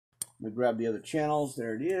Let me grab the other channels.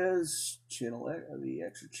 There it is. The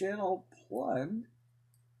extra channel plugged.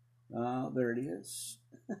 There it is.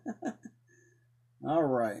 All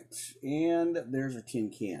right. And there's a tin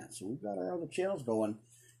can. So we've got our other channels going.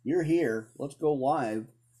 You're here. Let's go live.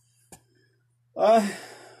 Let's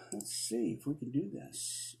see if we can do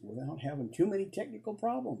this without having too many technical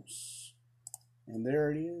problems. And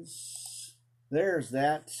there it is. There's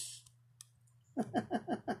that.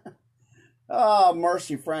 Oh,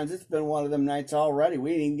 mercy, friends. It's been one of them nights already. We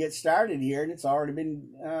didn't even get started here, and it's already been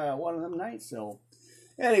one of them nights. So,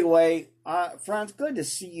 anyway, friends, good to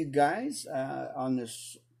see you guys on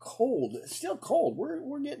this cold. It's still cold.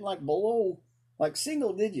 We're getting like below, like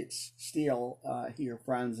single digits still here,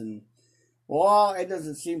 friends. And, well, it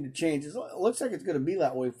doesn't seem to change. It looks like it's going to be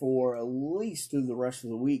that way for at least through the rest of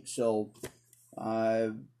the week. So,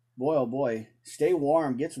 boy, oh boy, stay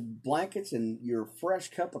warm. Get some blankets and your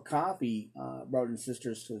fresh cup of coffee, brothers and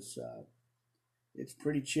sisters, because it's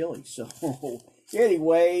pretty chilly. So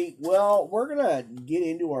anyway, well, we're going to get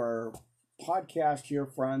into our podcast here,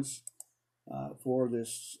 friends, for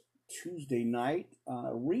this Tuesday night.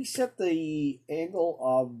 Reset the angle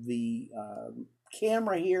of the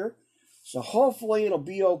camera here. So hopefully it'll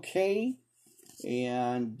be okay.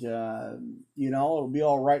 And, it'll be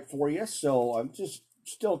all right for you. So I'm just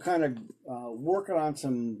still kind of working on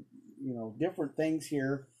some, different things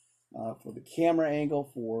here for the camera angle,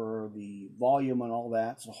 for the volume and all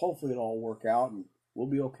that. So hopefully it'll all work out and we'll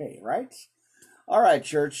be okay, right? All right,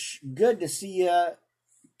 church. Good to see you.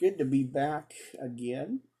 Good to be back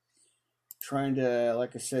again. Trying to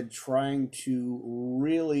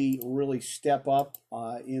really, really step up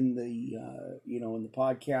in the, in the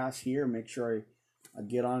podcast here. Make sure I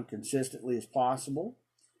get on consistently as possible.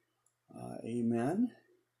 Amen.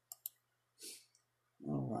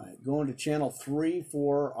 All right, going to channel 3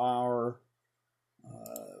 for our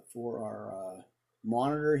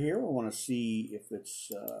monitor here. I want to see if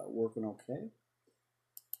it's working okay.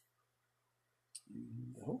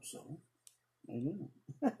 I hope so. I know.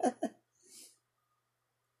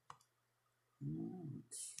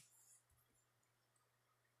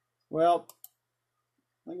 Well,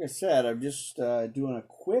 like I said, I'm just doing a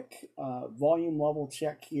quick volume level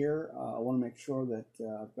check here. I want to make sure that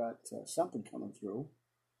I've got something coming through.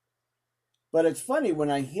 But it's funny,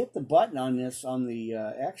 when I hit the button on this, on the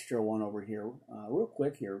extra one over here, real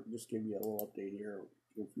quick here, just give you a little update here,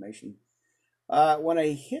 information. When I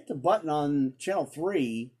hit the button on channel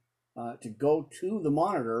 3 to go to the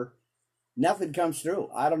monitor, nothing comes through.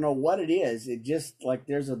 I don't know what it is. It just, like,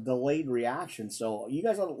 there's a delayed reaction. So you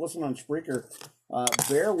guys want to listen on Spreaker,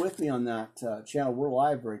 bear with me on that channel. We're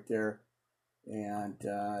live right there. And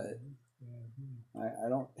I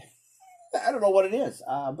don't I don't know what it is.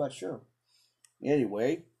 I'm not sure.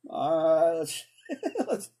 Anyway, let's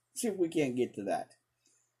see if we can't get to that.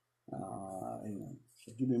 Hang on.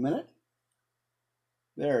 So give me a minute.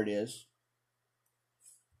 There it is.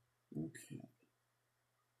 Okay.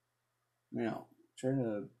 Now, trying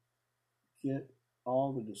to get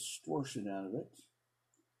all the distortion out of it.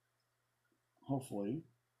 Hopefully,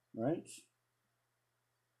 right?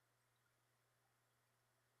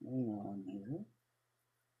 Hang on here.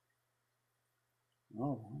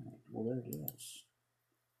 All right. Well, there it is.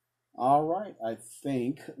 All right. I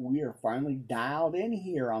think we are finally dialed in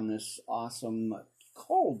here on this awesome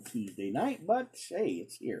cold Tuesday night. But, hey,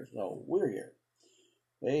 it's here. So, we're here.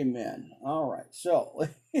 Amen. All right. So,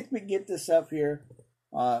 let me get this up here.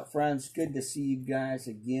 Friends, good to see you guys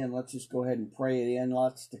again. Let's just go ahead and pray it in.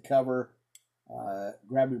 Lots to cover.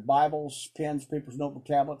 Grab your Bibles, pens, papers, notebook,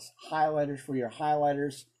 tablets, highlighters for your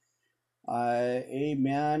highlighters.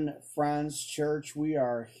 Amen. Friends, church, we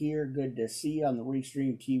are here. Good to see you on the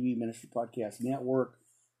Restream TV Ministry Podcast Network.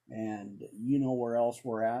 And you know where else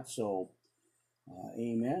we're at. So,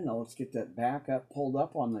 amen. Now let's get that back up, pulled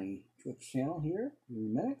up on the Twitch channel here in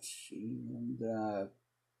a minute. And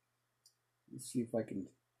let's see if I can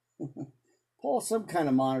pull some kind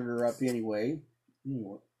of monitor up anyway.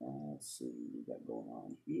 Let's see what we got going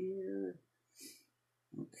on here.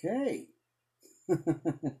 Okay.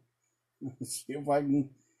 Let's see if I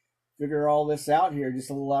can figure all this out here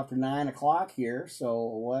just a little after 9 o'clock here. So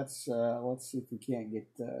let's see if we can't get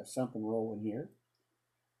something rolling here.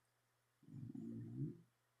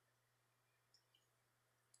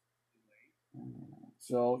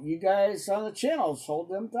 So you guys on the channels, hold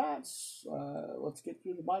them thoughts. Let's get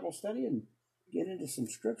through the Bible study and get into some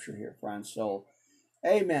scripture here, friends. So,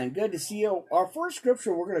 amen. Good to see you. Our first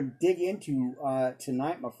scripture we're going to dig into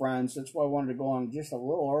tonight, my friends. That's why I wanted to go on just a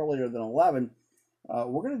little earlier than 11.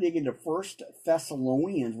 We're going to dig into 1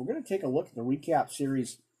 Thessalonians. We're going to take a look at the recap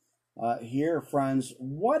series here, friends.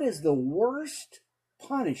 What is the worst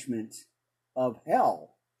punishment of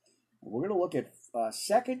hell? We're going to look at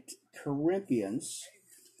 2 Corinthians.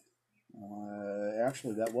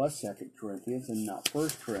 Actually, that was 2 Corinthians and not 1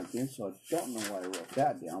 Corinthians, so I don't know why I wrote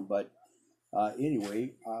that down. But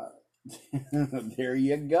anyway, there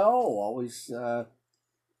you go. Always on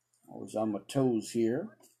my toes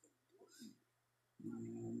here.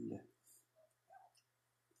 And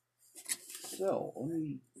so let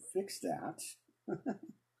me fix that.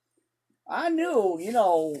 I knew,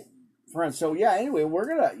 friends. So yeah. Anyway, we're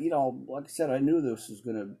gonna, like I said, I knew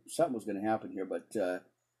something was gonna happen here. But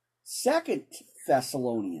 2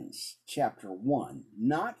 Thessalonians chapter 1,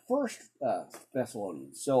 not 1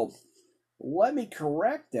 Thessalonians. So let me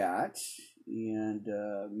correct that and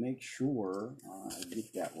make sure I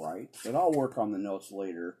get that right. But I'll work on the notes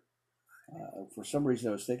later. For some reason,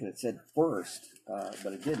 I was thinking it said first,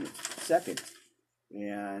 but it didn't. Second.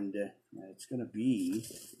 And it's going to be,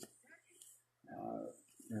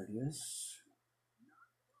 there it is.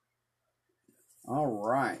 All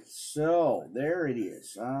right, so there it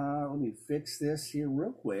is. Let me fix this here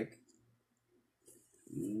real quick.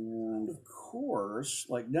 And of course,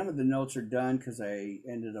 like none of the notes are done because I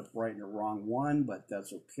ended up writing the wrong one, but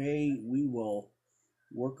that's okay. We will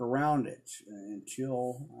work around it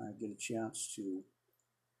until I get a chance to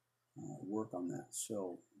work on that.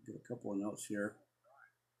 So get a couple of notes here.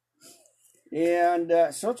 And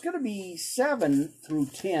so it's going to be 7 through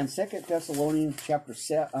 10, 2 Thessalonians chapter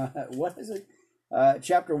 7,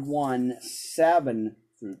 chapter 1, 7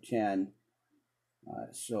 through 10.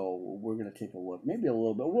 So we're going to take a look, maybe a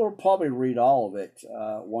little bit. We'll probably read all of it,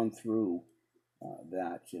 1 through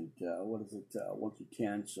that, and 1 through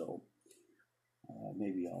 10. So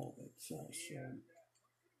maybe all of it. So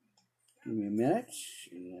give me a minute,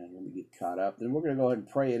 and let me get caught up. Then we're going to go ahead and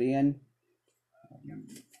pray it in.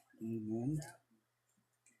 Amen.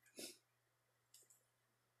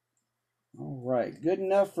 All right, good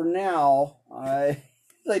enough for now. I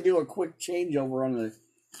do a quick changeover on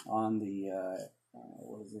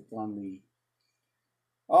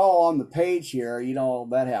the page here.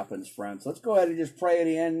 That happens, friends. Let's go ahead and just pray it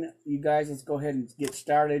in, you guys. Let's go ahead and get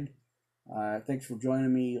started. Thanks for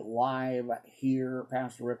joining me live here,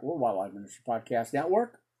 Pastor Rick, Worldwide Live Ministry Podcast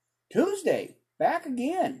Network. Tuesday, back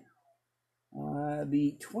again,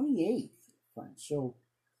 the 28th, friends. So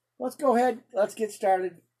let's go ahead. Let's get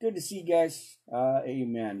started. Good to see you guys.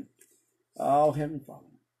 Amen. Oh, Heavenly Father,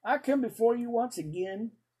 I come before you once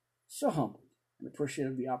again, so humbled and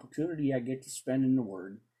appreciative of the opportunity I get to spend in the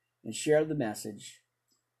Word and share the message.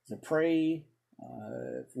 To pray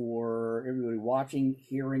for everybody watching,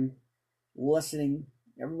 hearing, listening,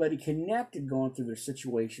 everybody connected, going through their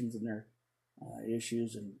situations and their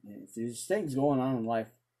issues, and if there's things going on in life,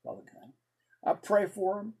 Father God, I pray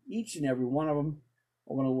for them, each and every one of them.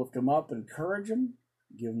 I want to lift them up and encourage them,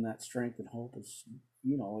 give them that strength and hope as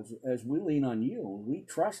we lean on you, we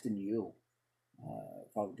trust in you,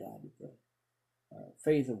 Father God, with the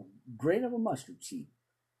faith of a grain of a mustard seed,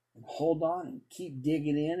 and hold on and keep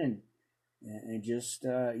digging in and just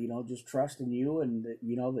just trust in you, and that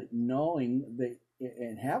knowing that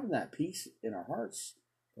and having that peace in our hearts,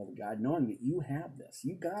 Father God, knowing that you have this,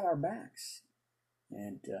 you got our backs,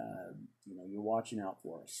 and you're watching out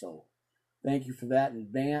for us. So thank you for that in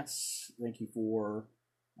advance. Thank you for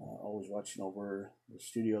always watching over the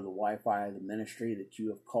studio, the Wi-Fi, the ministry that you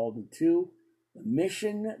have called me to, the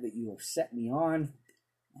mission that you have set me on.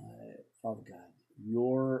 Father God,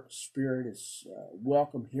 your spirit is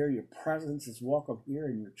welcome here. Your presence is welcome here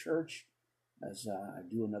in your church as I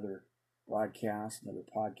do another broadcast, another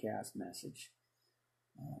podcast message.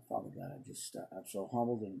 Father God, I'm so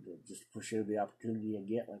humbled and just appreciate the opportunity I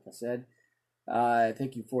get. Like I said,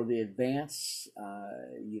 thank you for the advance,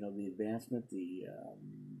 the advancement, the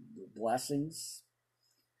blessings.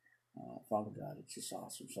 Father God, it's just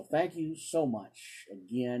awesome. So thank you so much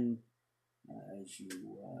again as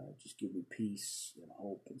you just give me peace and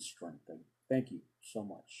hope and strength. And thank you so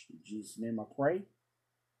much. In Jesus' name I pray.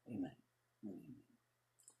 Amen. Amen.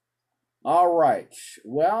 All right.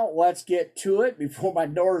 Well, let's get to it before my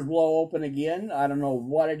doors blow open again. I don't know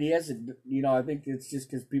what it is. I think it's just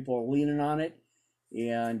because people are leaning on it,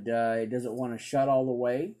 and it doesn't want to shut all the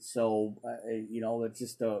way. So, it's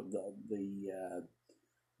just the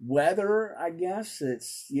weather, I guess.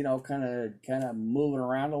 It's, kind of moving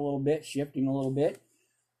around a little bit, shifting a little bit.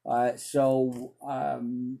 So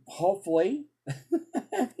hopefully,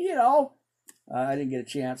 I didn't get a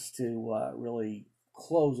chance to really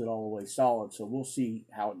close it all the way solid. So we'll see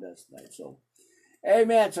how it does tonight. So,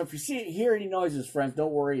 amen. So if you hear any noises, friends,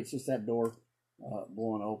 don't worry. It's just that door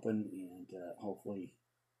blowing open, and hopefully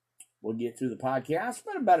we'll get through the podcast.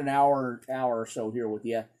 Spend about an hour or so here with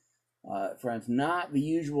you, friends. Not the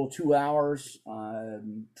usual 2 hours.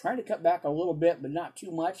 Trying to cut back a little bit, but not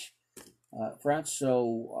too much, friends.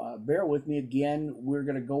 So bear with me again. We're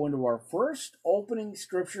going to go into our first opening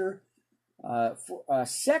scripture, for 2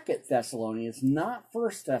 Thessalonians, not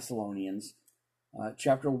 1 Thessalonians,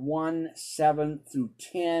 chapter 1, 7 through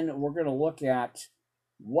 10. We're going to look at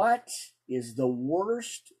what is the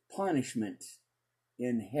worst punishment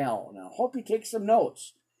in hell. Now, I hope you take some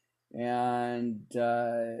notes. And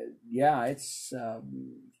it's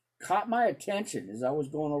caught my attention as I was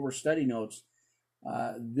going over study notes.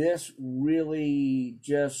 This really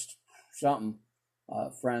just something,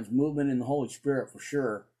 friends, movement in the Holy Spirit for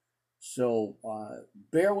sure. So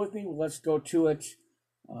bear with me. Let's go to it.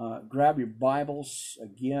 Grab your Bibles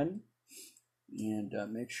again and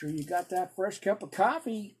make sure you got that fresh cup of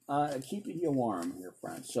coffee keeping you warm here,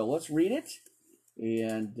 friends. So let's read it.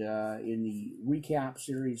 And in the recap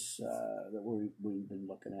series that we've been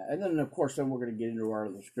looking at. And then, of course, we're going to get into our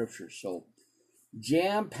other scriptures. So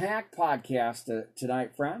jam-packed podcast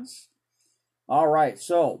tonight, friends. All right,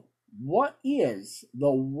 so what is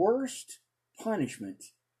the worst punishment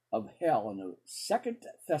of hell in 2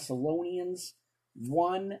 Thessalonians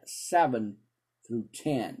 1, 7 through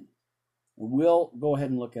 10? And we'll go ahead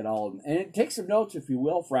and look at all of them. And take some notes, if you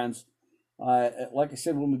will, friends. Like I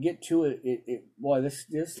said, when we get to it, boy, this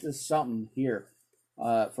is something here,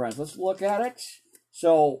 friends. Let's look at it.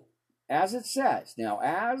 So, as it says, now,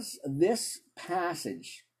 as this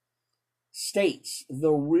passage states,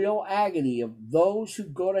 the real agony of those who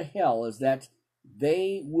go to hell is that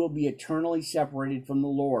they will be eternally separated from the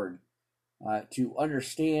Lord. To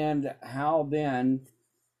understand how then,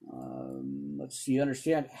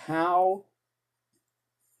 understand how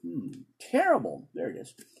terrible, there it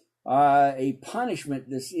is, a punishment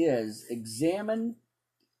this is. Examine,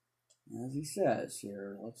 as he says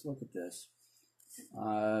here, let's look at this.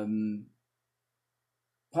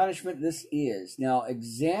 Punishment this is. Now,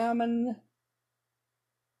 examine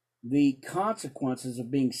the consequences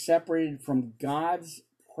of being separated from God's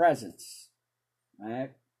presence. All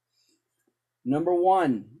right. Number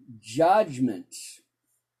 1, judgment.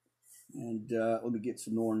 And let me get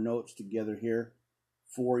some more notes together here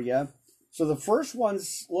for you. So the first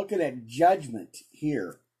one's looking at judgment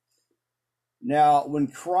here. Now, when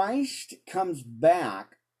Christ comes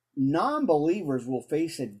back, non-believers will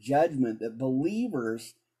face a judgment that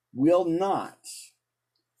believers will not.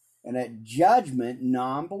 And at judgment,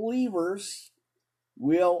 non-believers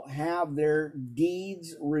will have their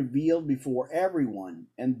deeds revealed before everyone,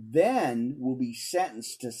 and then will be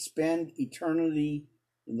sentenced to spend eternity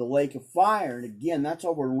in the lake of fire. And again, that's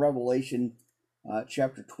over in Revelation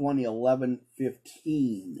chapter 20, 11,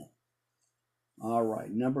 15. All right,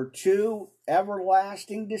 number 2,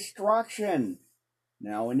 everlasting destruction.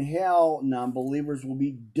 Now in hell, non-believers will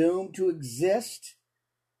be doomed to exist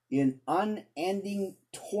in unending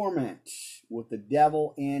torment with the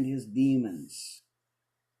devil and his demons.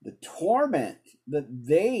 The torment that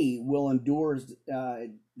they will endure is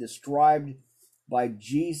described by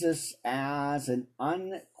Jesus as an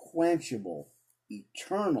unquenchable,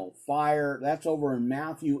 eternal fire. That's over in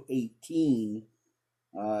Matthew 18,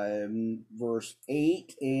 verse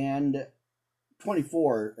 8 and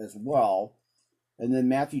 24 as well. And then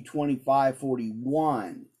Matthew 25,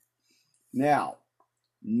 41. Now,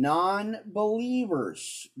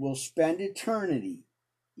 non-believers will spend eternity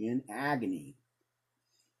in agony.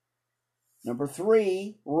 Number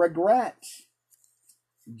 3, regret.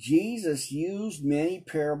 Jesus used many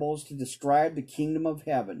parables to describe the kingdom of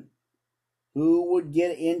heaven. Who would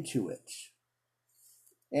get into it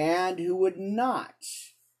and who would not?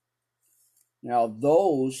 Now,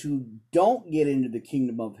 those who don't get into the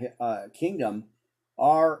kingdom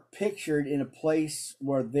are pictured in a place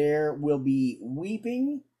where there will be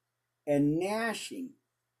weeping and gnashing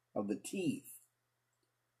of the teeth.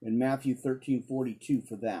 In Matthew 13:42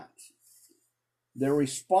 for that. Their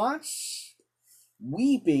response,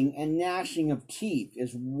 weeping and gnashing of teeth,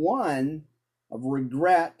 is one of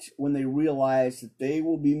regret when they realize that they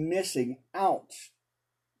will be missing out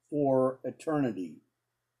for eternity,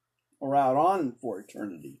 or out on for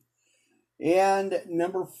eternity. And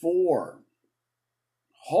number 4,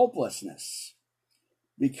 hopelessness,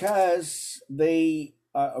 because their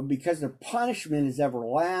punishment is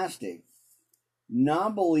everlasting.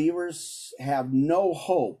 Non-believers have no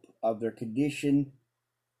hope of their condition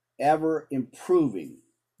ever improving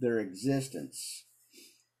their existence.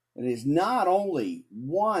 It is not only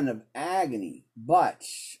one of agony, but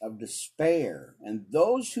of despair. And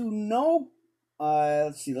those who know,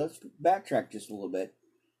 let's backtrack just a little bit.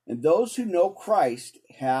 And those who know Christ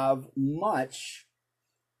have much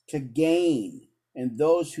to gain, and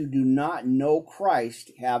those who do not know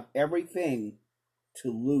Christ have everything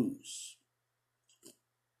to lose.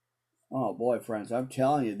 Oh boy, friends, I'm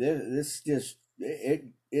telling you, this just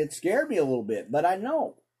it scared me a little bit, but I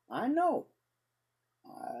know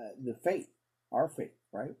the faith, our faith,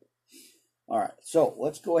 right? All right, so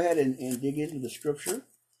let's go ahead and dig into the scripture.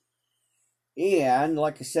 And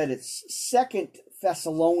like I said, it's 2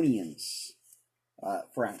 Thessalonians,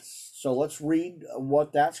 friends. So let's read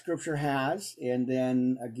what that scripture has, and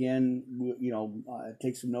then again,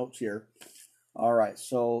 take some notes here. All right,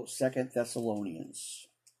 so 2 Thessalonians.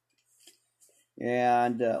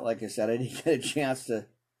 And like I said, I didn't get a chance to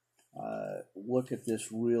look at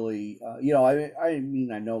this really. I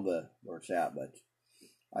know where it's at, but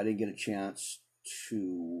I didn't get a chance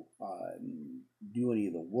to do any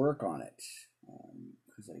of the work on it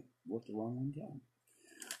because I wrote the wrong one down.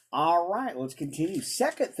 All right, let's continue. 2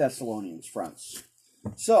 Thessalonians, friends.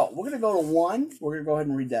 So we're going to go to 1. We're going to go ahead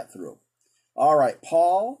and read that through. All right,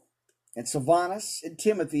 Paul and Silvanus and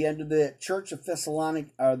Timothy unto the church of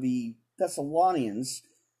the Thessalonians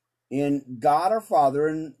in God our Father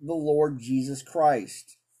and the Lord Jesus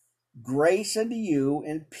Christ. Grace unto you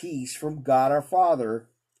and peace from God our Father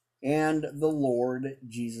and the Lord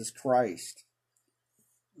Jesus Christ.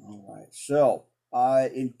 All right, so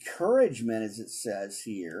encouragement, as it says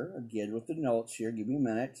here, again with the notes here, give me a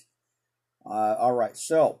minute. All right,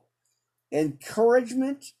 so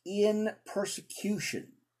encouragement in persecution,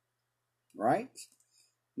 right?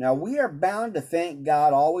 Now we are bound to thank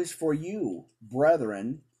God always for you,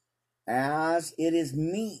 brethren, as it is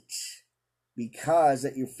meet, because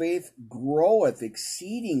that your faith groweth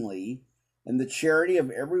exceedingly, and the charity of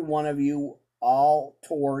every one of you all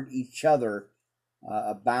toward each other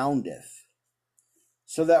aboundeth,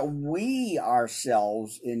 so that we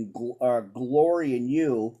ourselves in glory in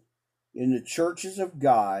you in the churches of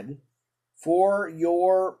God for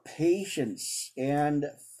your patience and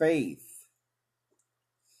faith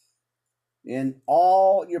in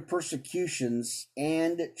all your persecutions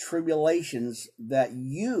and tribulations that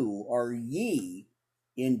you or ye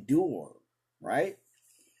endure, right?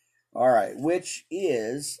 All right, which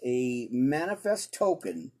is a manifest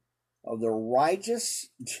token of the righteous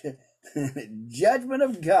judgment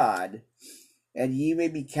of God, and ye may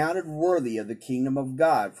be counted worthy of the kingdom of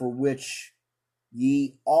God, for which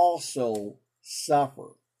ye also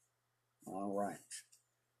suffer. All right.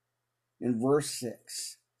 In verse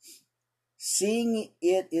 6. Seeing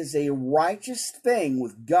it is a righteous thing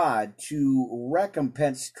with God to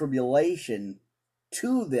recompense tribulation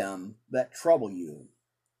to them that trouble you.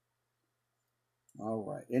 All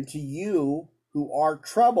right. And to you who are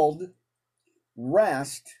troubled,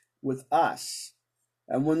 rest with us.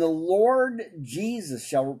 And when the Lord Jesus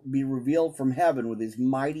shall be revealed from heaven with his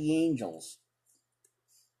mighty angels,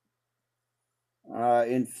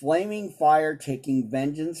 in flaming fire, taking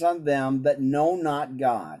vengeance on them that know not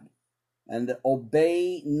God, and that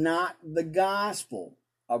obey not the gospel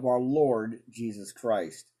of our Lord Jesus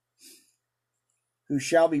Christ, who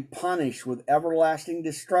shall be punished with everlasting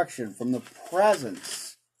destruction from the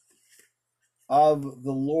presence of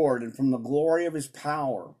the Lord and from the glory of his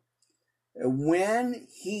power, when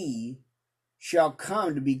he shall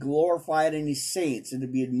come to be glorified in his saints and to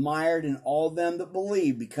be admired in all them that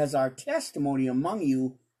believe, because our testimony among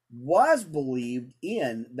you was believed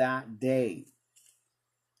in that day.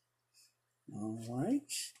 All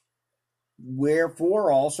right.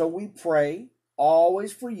 Wherefore also we pray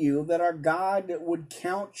always for you, that our God would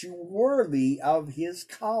count you worthy of his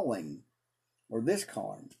calling, or this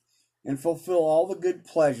calling, and fulfill all the good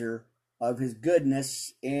pleasure of his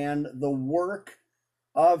goodness and the work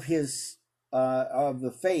of his of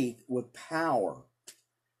the faith with power.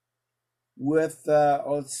 With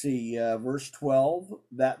verse 12,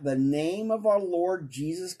 that the name of our Lord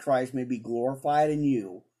Jesus Christ may be glorified in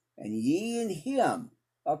you, and ye in him,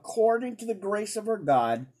 according to the grace of our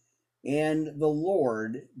God and the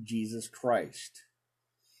Lord Jesus Christ.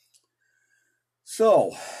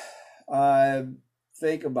 So,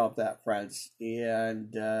 think about that, friends,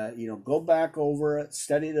 and go back over it,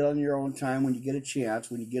 study it on your own time when you get a chance,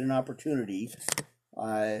 when you get an opportunity,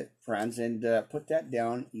 friends, and put that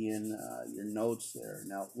down in your notes there.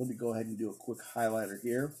 Now, let me go ahead and do a quick highlighter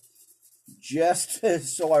here, just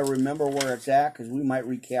so I remember where it's at, because we might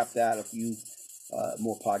recap that a few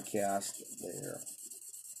more podcasts there.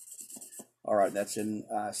 All right, that's in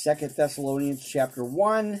 2 Thessalonians chapter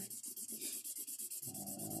 1.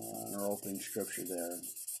 Our opening scripture there.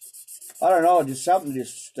 I don't know, just something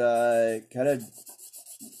just kind of,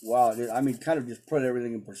 wow, I mean, kind of just put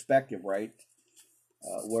everything in perspective, right?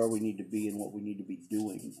 where we need to be and what we need to be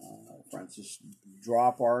doing. Friends, just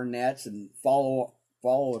drop our nets and follow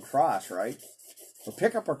across, right? Or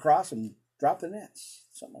pick up our cross and drop the nets,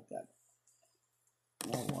 something like that.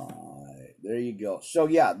 All right, there you go. So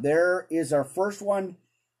yeah, there is our first one,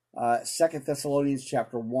 2 Thessalonians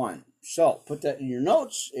chapter 1. So put that in your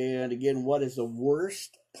notes. And again, what is the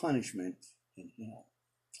worst punishment in hell?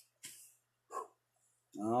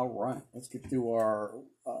 All right, let's get through our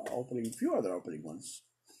few other opening ones.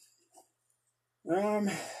 All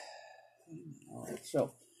right,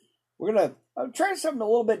 so we're gonna try something a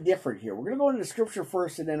little bit different here. We're gonna go into scripture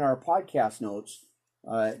first, and then our podcast notes,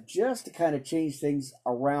 just to kind of change things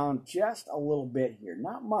around just a little bit here.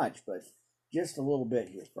 Not much, but just a little bit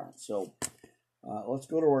here, friends. So let's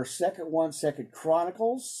go to our second one, 2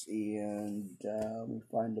 Chronicles, and let me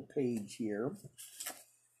find the page here.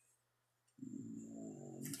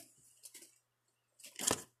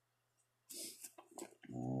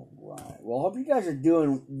 All right. Well, hope you guys are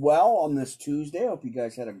doing well on this Tuesday. Hope you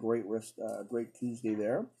guys had a great Tuesday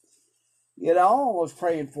there. You know, I was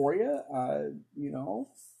praying for you. You know,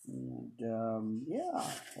 and yeah,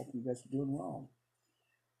 hope you guys are doing well.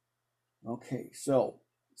 Okay, so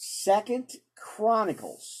 2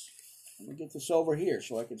 Chronicles. Let me get this over here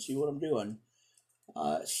so I can see what I'm doing.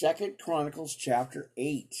 2 Chronicles chapter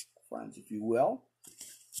 8, friends, if you will.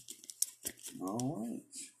 All right.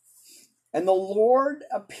 And the Lord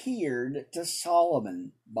appeared to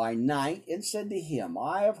Solomon by night and said to him,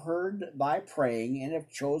 I have heard thy praying and have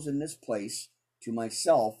chosen this place to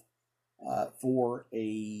myself for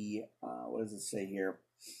a, what does it say here?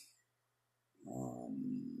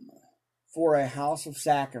 For a house of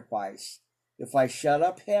sacrifice. If I shut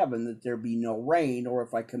up heaven that there be no rain, or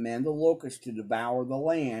if I command the locusts to devour the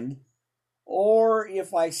land, or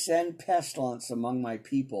if I send pestilence among my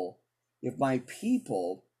people, if my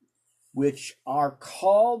people, which are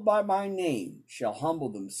called by my name, shall humble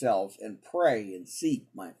themselves and pray and seek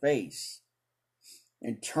my face,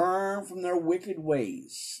 and turn from their wicked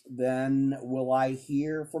ways, then will I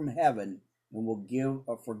hear from heaven and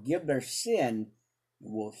will forgive their sin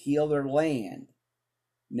and will heal their land.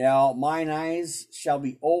 Now mine eyes shall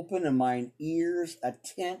be open and mine ears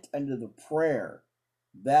attent unto the prayer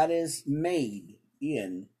that is made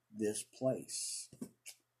in this place.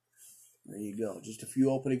 There you go. Just a few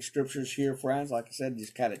opening scriptures here, friends. Like I said,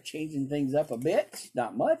 just kind of changing things up a bit.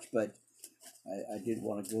 Not much, but I did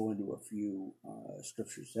want to go into a few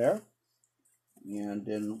scriptures there. And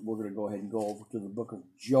then we're going to go ahead and go over to the book of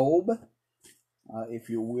Job, if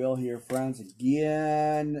you will here, friends.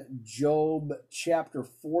 Again, Job chapter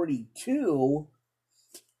 42.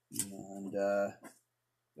 And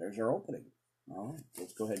there's our opening. All right,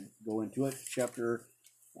 let's go ahead and go into it. Chapter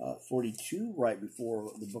 42, right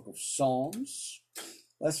before the book of Psalms.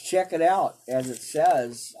 Let's check it out. As it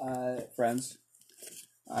says, friends,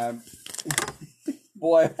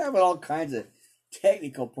 boy, I'm having all kinds of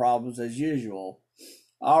technical problems as usual.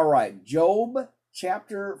 All right, Job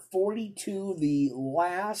chapter 42, the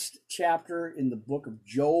last chapter in the book of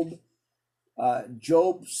Job.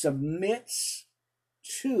 Job submits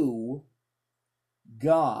to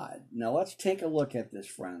God. Now let's take a look at this,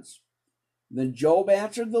 friends. Then Job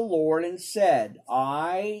answered the Lord and said,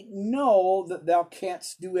 I know that thou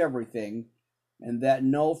canst do everything, and that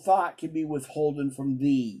no thought can be withholden from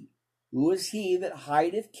thee. Who is he that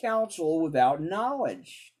hideth counsel without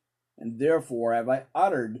knowledge? And therefore have I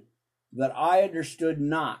uttered that I understood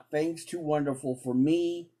not things too wonderful for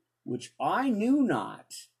me, which I knew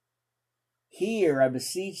not. Hear, I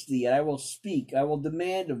beseech thee, and I will speak, I will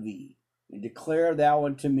demand of thee, and declare thou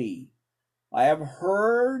unto me. I have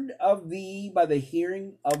heard of thee by the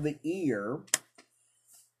hearing of the ear,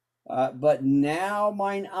 but now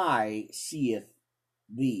mine eye seeth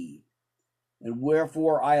thee. And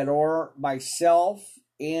wherefore I adore myself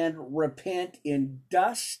and repent in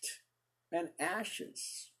dust and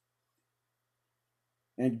ashes.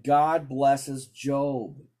 And God blesses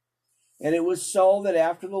Job. And it was so that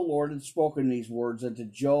after the Lord had spoken these words unto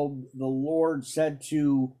Job, the Lord said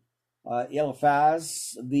to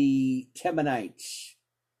Eliphaz the Temanite,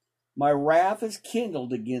 my wrath is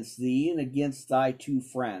kindled against thee and against thy two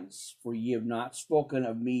friends, for ye have not spoken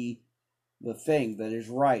of me the thing that is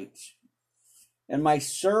right. And my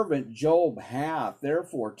servant Job hath,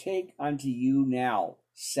 therefore take unto you now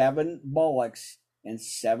 7 bullocks and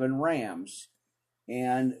 7 rams,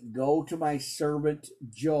 and go to my servant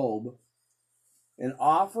Job, and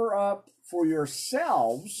offer up for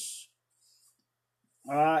yourselves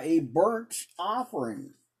a burnt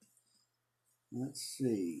offering. Let's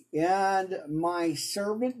see. And my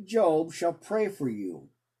servant Job shall pray for you.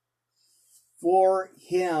 For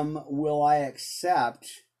him will I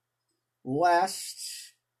accept,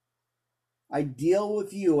 lest I deal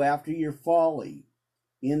with you after your folly,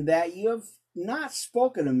 in that you have not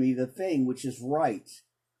spoken to me the thing which is right,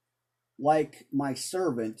 like my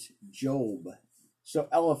servant Job. So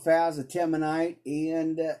Eliphaz the Temanite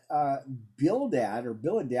and Bildad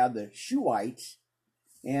the Shuhite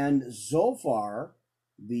and Zophar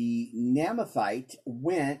the Naamathite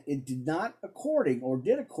went and did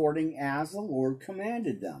according as the Lord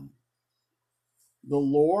commanded them. The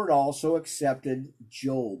Lord also accepted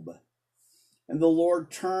Job. And the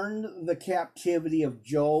Lord turned the captivity of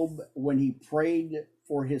Job when he prayed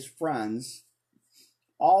for his friends.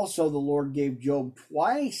 Also, the Lord gave Job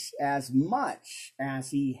twice as much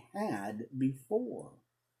as he had before.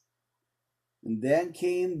 And then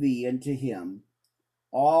came unto him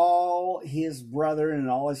all his brethren and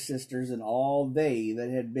all his sisters and all they that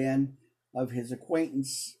had been of his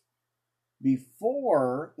acquaintance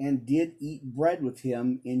before, and did eat bread with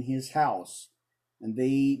him in his house. And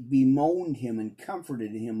they bemoaned him and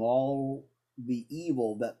comforted him all the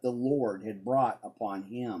evil that the Lord had brought upon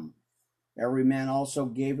him. Every man also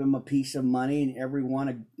gave him a piece of money, and every one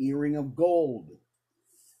an earring of gold.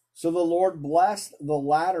 So the Lord blessed the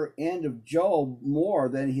latter end of Job more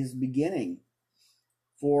than his beginning,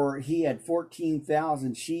 for he had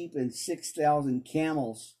 14,000 sheep and 6,000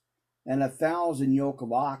 camels, and 1,000 yoke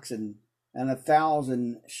of oxen, and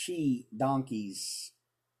 1,000 she donkeys.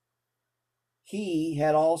 He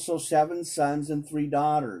had also 7 sons and 3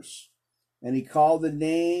 daughters, and he called the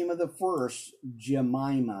name of the first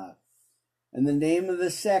Jemimah, and the name of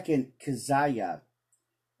the second Keziah,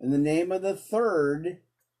 and the name of the third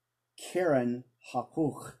Karen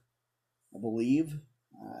Hapuch, I believe.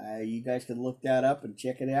 You guys can look that up and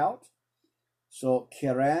check it out. So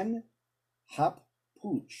Karen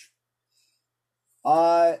Hapuch.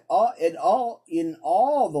 In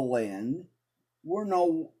all the land were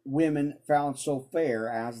no women found so fair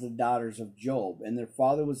as the daughters of Job, and their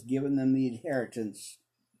father was given them the inheritance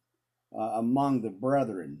among the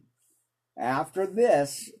brethren. After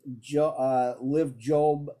this lived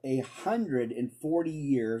Job 140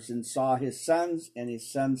 years, and saw his sons and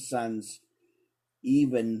his sons' sons,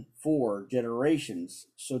 even 4 generations.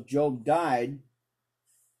 So Job died,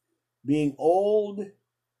 being old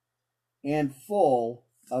and full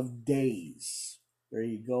of days. There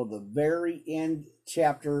you go, the very end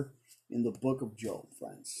chapter in the book of Job,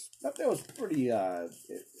 friends. But that was pretty,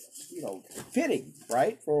 fitting,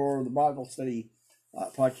 right, for the Bible study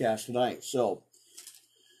podcast tonight. So,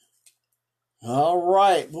 all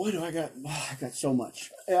right, boy, I got so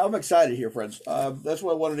much. Yeah, I'm excited here, friends. That's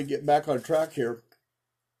why I wanted to get back on track here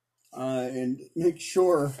and make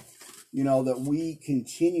sure, that we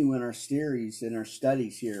continue in our series, in our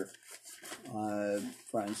studies here,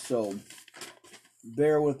 friends. So,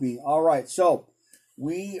 bear with me. All right, so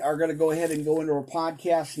we are going to go ahead and go into our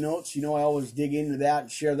podcast notes. I always dig into that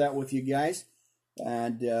and share that with you guys.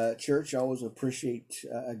 And church, I always appreciate,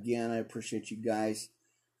 I appreciate you guys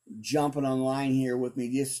jumping online here with me,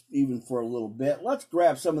 just even for a little bit. Let's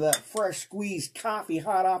grab some of that fresh squeezed coffee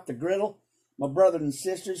hot off the griddle, my brothers and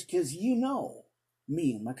sisters, because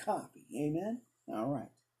me and my coffee. Amen? All right.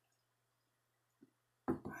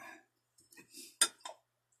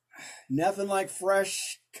 Nothing like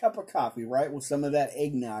fresh cup of coffee, right? With some of that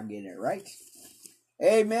eggnog in it, right?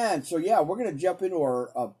 Amen. So, yeah, we're going to jump into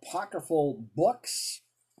our apocryphal books.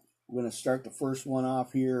 We're going to start the first one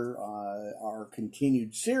off here, our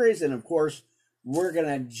continued series. And, of course, we're going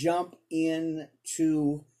to jump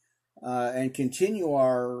into and continue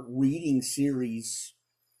our reading series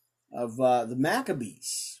of the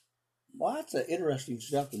Maccabees. Lots of interesting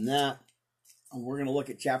stuff in that. And we're going to look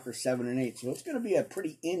at chapter 7 and 8. So it's going to be a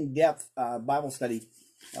pretty in-depth Bible study,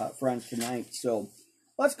 friends, tonight. So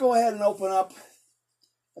let's go ahead and open up.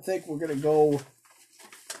 I think we're going to go,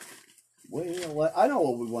 well, I know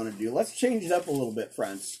what we want to do. Let's change it up a little bit,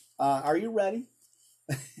 friends. Are you ready?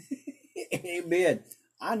 Amen.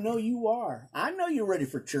 I know you are. I know you're ready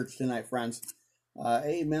for church tonight, friends.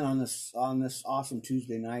 Amen on this awesome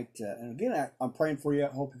Tuesday night. And again, I'm praying for you. I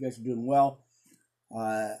hope you guys are doing well.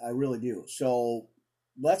 I really do. So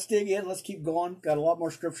let's dig in. Let's keep going. Got a lot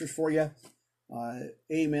more scriptures for you.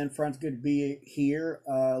 Amen, friends. Good to be here.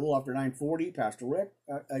 A little after 9:40. Pastor Rick.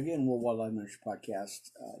 Again, Worldwide Live Ministry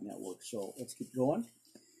Podcast Network. So let's keep going.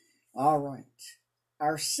 All right.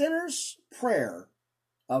 Our sinner's prayer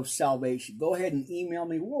of salvation. Go ahead and email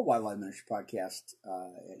me, Worldwide Live Ministry Podcast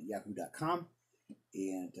at yahoo.com.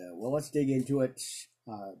 And, let's dig into it.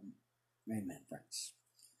 Amen, friends.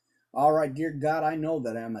 All right, dear God, I know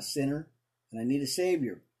that I'm a sinner and I need a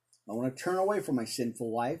Savior. I want to turn away from my sinful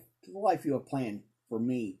life to the life you have planned for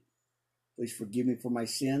me. Please forgive me for my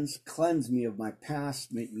sins, cleanse me of my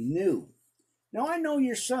past, make me new. Now I know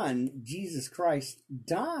your Son, Jesus Christ,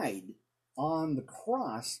 died on the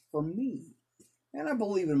cross for me, and I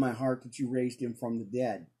believe in my heart that you raised him from the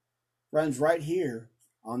dead. Friends, right here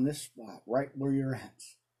on this spot, right where you're at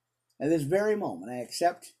this very moment, I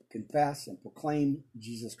accept, confess, and proclaim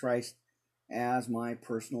Jesus Christ as my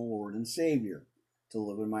personal Lord and Savior to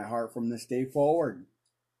live in my heart from this day forward.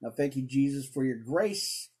 Now thank you, Jesus, for your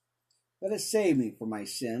grace that has saved me from my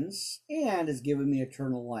sins and has given me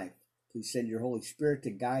eternal life. Please send your Holy Spirit to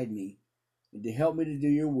guide me and to help me to do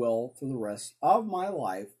your will for the rest of my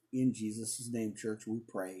life. In Jesus' name, church, we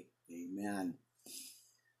pray. Amen.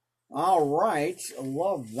 All right. I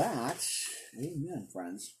love that. Amen,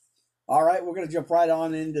 friends. All right, we're going to jump right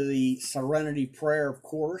on into the Serenity Prayer, of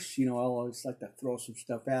course. You know, I always like to throw some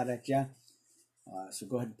stuff out at you. So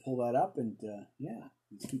go ahead and pull that up and,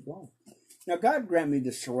 let's keep going. Now, God grant me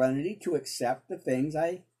the serenity to accept the things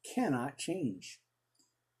I cannot change,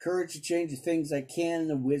 courage to change the things I can, and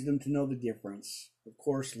the wisdom to know the difference. Of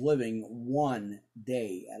course, living one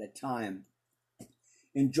day at a time,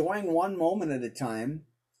 enjoying one moment at a time,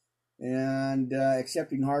 and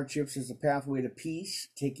accepting hardships as a pathway to peace,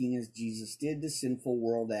 taking as Jesus did the sinful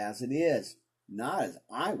world as it is, not as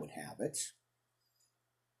I would have it.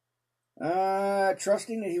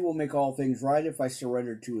 Trusting that he will make all things right if I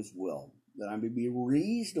surrender to his will, that I may be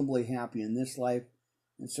reasonably happy in this life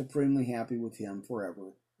and supremely happy with him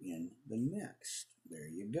forever in the next. There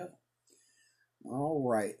you go. All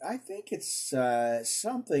right. I think it's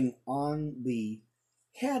something on the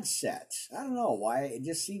headset. I don't know why. It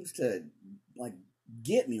just seems to like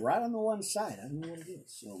get me right on the one side. I don't know what it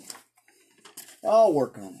is. So I'll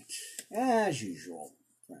work on it as usual,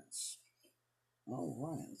 friends. All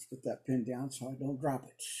right. Let's get that pin down so I don't drop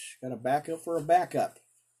it. Got a backup for a backup.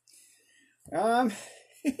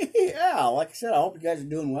 Yeah, like I said, I hope you guys are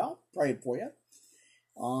doing well. Praying for you.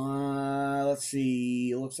 Let's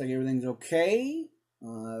see. It looks like everything's okay.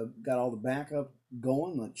 Got all the backup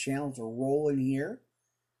going. The channels are rolling here.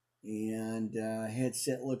 And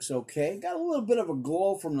headset looks okay. Got a little bit of a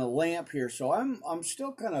glow from the lamp here, so I'm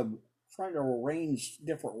still kind of trying to arrange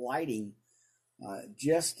different lighting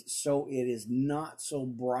just so it is not so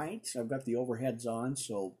bright. I've got the overheads on,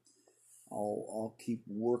 so I'll keep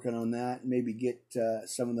working on that. Maybe get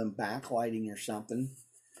some of them backlighting or something.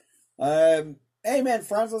 Amen,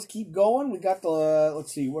 friends. Let's keep going. We got the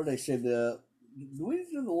let's see, what did I say? Do we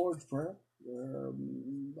do the Lord's Prayer? Nope,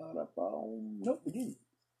 we didn't.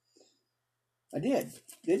 I did,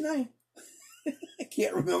 didn't I? I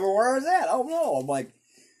can't remember where I was at. Oh no, I'm like,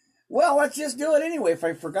 well, let's just do it anyway. If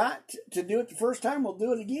I forgot to do it the first time, we'll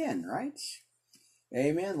do it again, right?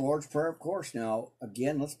 Amen. The Lord's Prayer, of course. Now,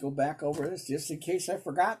 again, let's go back over this just in case I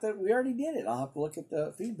forgot that we already did it. I'll have to look at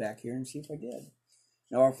the feedback here and see if I did.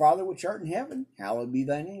 Now, our Father which art in heaven, hallowed be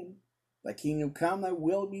thy name. Thy kingdom come, thy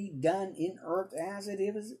will be done in earth as it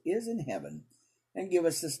is in heaven. And give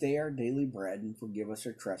us this day our daily bread, and forgive us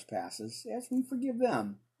our trespasses, as we forgive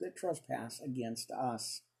them that trespass against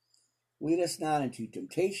us. Lead us not into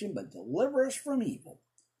temptation, but deliver us from evil.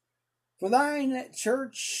 For thine,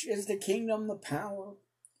 church, is the kingdom, the power,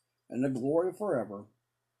 and the glory forever.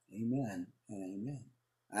 Amen and amen.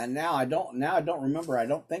 And now I don't remember. I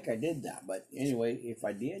don't think I did that, but anyway, if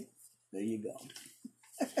I did, there you go.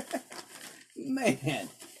 Man,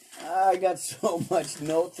 I got so much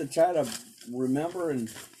notes to try to remember and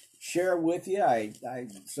share with you. I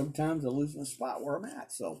sometimes I lose my spot where I'm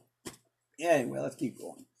at. So anyway, let's keep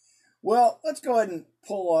going. Well, let's go ahead and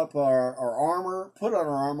pull up our armor, put on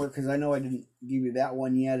our armor, because I know I didn't give you that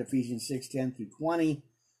one yet. Ephesians 6:10-20.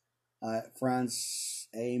 Friends,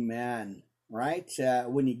 amen. Right?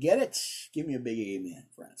 When you get it, give me a big amen,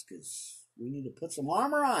 friends, because we need to put some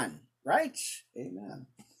armor on. Right? Amen.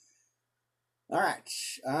 All right.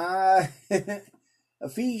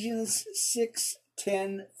 Ephesians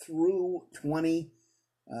 6:10-20.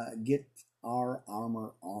 Get our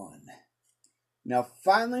armor on. Now,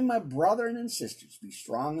 finally, my brethren and sisters, be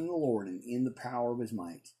strong in the Lord and in the power of his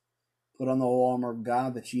might. Put on the whole armor of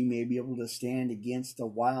God, that ye may be able to stand against the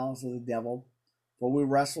wiles of the devil. For we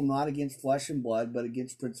wrestle not against flesh and blood, but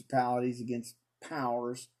against principalities, against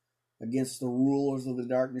powers, against the rulers of the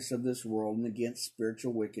darkness of this world, and against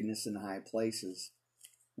spiritual wickedness in high places.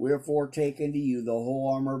 Wherefore take unto you the whole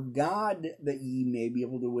armor of God, that ye may be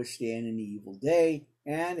able to withstand in the evil day,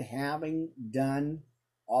 and having done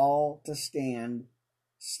all to stand,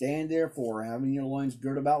 stand therefore, having your loins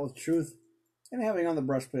girt about with truth, and having on the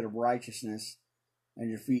breastplate of righteousness, and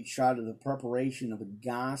your feet shod with the preparation of the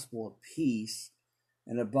gospel of peace.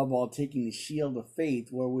 and above all, taking the shield of faith,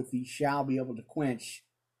 wherewith ye shall be able to quench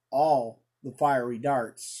all the fiery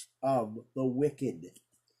darts of the wicked.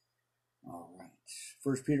 All right.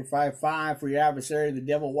 1 Peter 5:5, for your adversary, the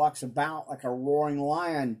devil, walks about like a roaring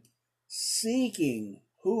lion, seeking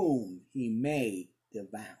whom he may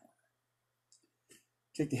devour.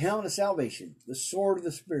 Take the helmet of salvation, the sword of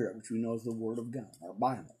the Spirit, which we know is the Word of God, our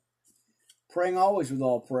Bible. Praying always with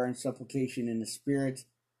all prayer and supplication in the Spirit,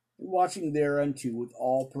 and watching thereunto with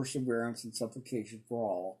all perseverance and supplication for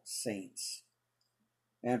all saints.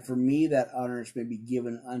 And for me that utterance may be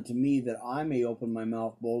given unto me, that I may open my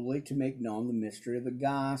mouth boldly to make known the mystery of the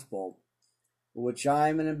gospel, for which I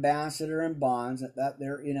am an ambassador in bonds, that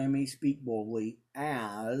therein I may speak boldly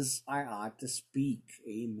as I ought to speak.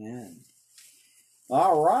 Amen.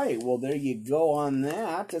 All right, well, there you go on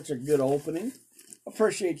that. That's a good opening.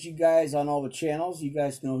 Appreciate you guys on all the channels. You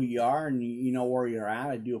guys know who you are, and you know where you're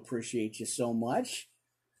at. I do appreciate you so much.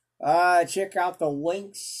 Check out the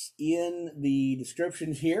links in the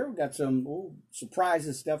descriptions here. We've got some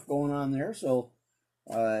surprises stuff going on there, so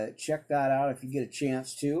check that out if you get a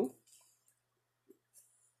chance to.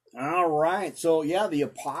 All right, so yeah, the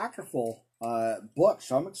apocryphal books.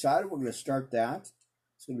 So I'm excited. We're going to start that.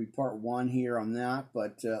 It's going to be part 1 here on that,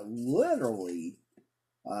 but literally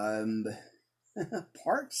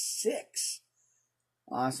part 6.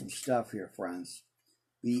 Awesome stuff here, friends.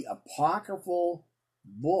 The apocryphal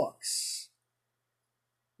books.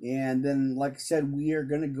 And then, like I said, we are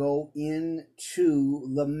going to go into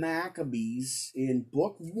the Maccabees in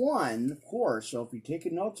book 1, of course. So if you're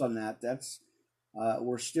taking notes on that, that's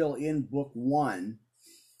we're still in book 1.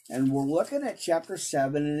 And we're looking at chapter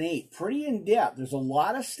 7 and 8. Pretty in depth. There's a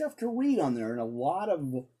lot of stuff to read on there, and a lot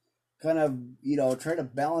of kind of, try to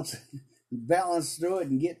balance through it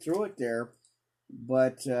and get through it there.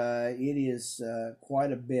 But it is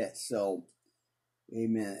quite a bit. So,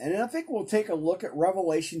 amen. And I think we'll take a look at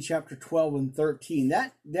Revelation chapter 12 and 13.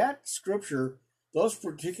 That scripture, those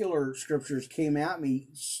particular scriptures came at me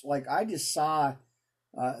like I just saw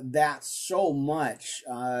that so much.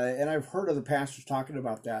 And I've heard other pastors talking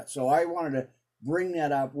about that. So I wanted to bring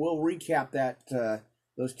that up. We'll recap that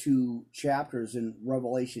those 2 chapters in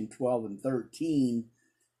Revelation 12 and 13.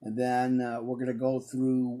 And then we're going to go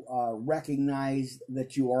through recognize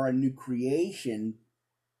that you are a new creation.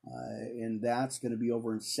 And that's going to be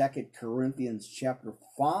over in 2 Corinthians chapter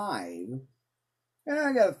 5. And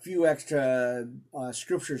I got a few extra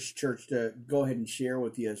scriptures, church, to go ahead and share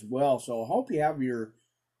with you as well. So I hope you have your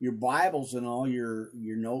Bibles and all your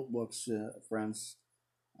notebooks, friends.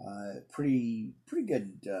 Pretty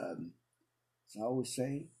good, as I always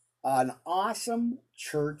say, an awesome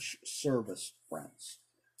church service, friends.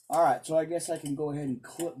 All right, so I guess I can go ahead and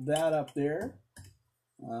clip that up there.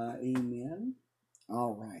 Amen.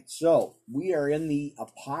 All right, so we are in the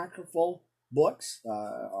apocryphal books,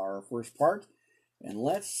 our first part, and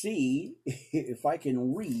let's see if I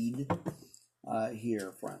can read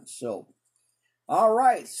here, friends. So, all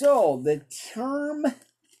right, so the term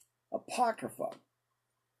apocrypha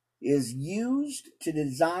is used to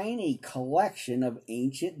design a collection of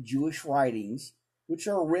ancient Jewish writings which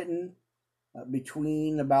are written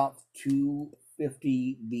between about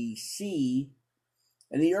 250 BC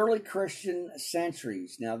and the early Christian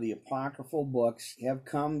centuries. Now, the apocryphal books have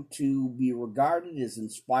come to be regarded as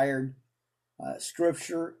inspired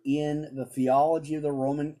scripture in the theology of the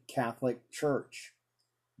Roman Catholic Church.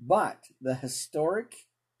 But the historic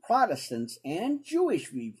Protestants and Jewish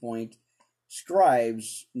viewpoint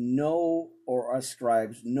ascribes no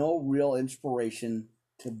real inspiration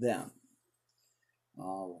to them.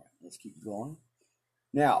 All right, let's keep going.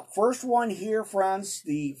 Now, first one here, friends,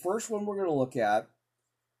 the first one we're going to look at,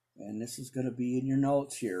 and this is going to be in your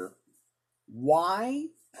notes here, why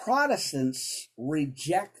Protestants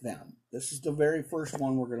reject them. This is the very first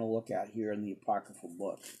one we're going to look at here in the apocryphal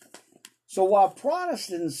book. So while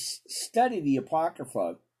Protestants study the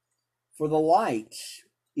Apocrypha for the light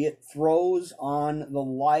it throws on the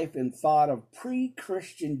life and thought of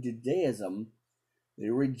pre-Christian Judaism, they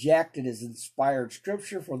reject it as inspired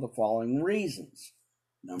scripture for the following reasons.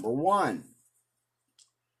 Number 1,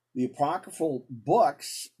 the apocryphal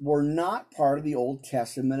books were not part of the Old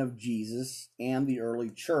Testament of Jesus and the early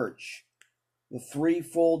church. The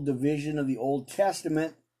threefold division of the Old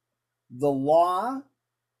Testament, the law,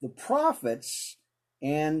 the prophets,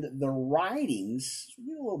 and the writings, we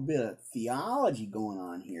get a little bit of theology going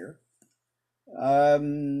on here,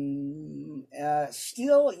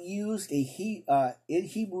 still used in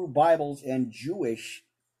Hebrew Bibles and Jewish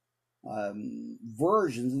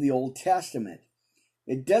versions of the Old Testament.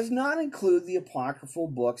 It does not include the apocryphal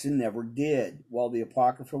books and never did. While the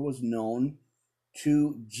Apocrypha was known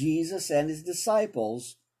to Jesus and his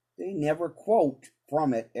disciples, they never quote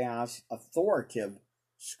from it as authoritative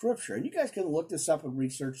scripture. And you guys can look this up and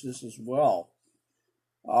research this as well.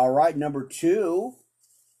 All right, number 2,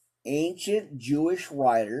 ancient Jewish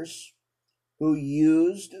writers who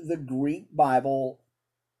used the Greek Bible,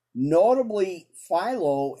 notably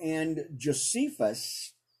Philo and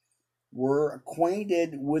Josephus, were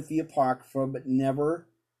acquainted with the Apocrypha but never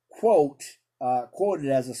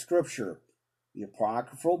quoted as a scripture. The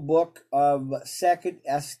apocryphal book of 2nd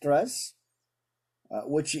Esdras,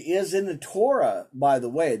 which is in the Torah, by the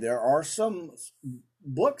way. There are some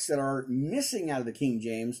books that are missing out of the King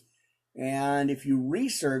James, and if you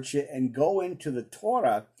research it and go into the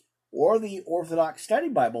Torah or the Orthodox Study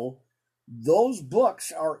Bible, those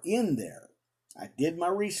books are in there. I did my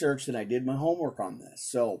research and I did my homework on this,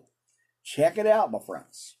 so check it out, my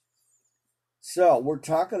friends. So we're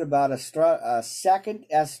talking about 2nd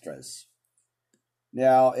Esdras.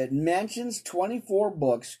 Now, it mentions 24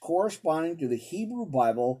 books corresponding to the Hebrew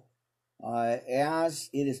Bible as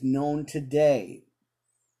it is known today,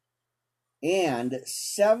 and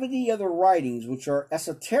 70 other writings which are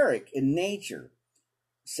esoteric in nature.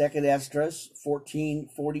 2nd Esdras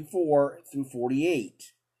 14:44 through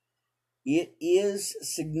 48. It is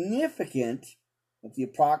significant that the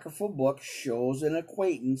apocryphal book shows an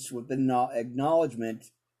acquaintance with the acknowledged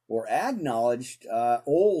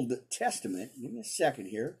Old Testament. Give me a second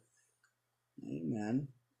here. Amen.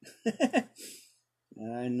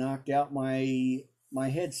 I knocked out my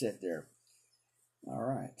headset there. All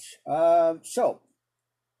right. So,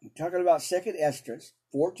 I'm talking about 2nd Esdras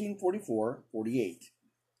 14:44-48.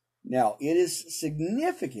 Now, it is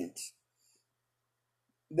significant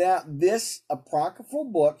that this apocryphal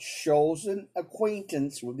book shows an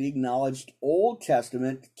acquaintance with the acknowledged Old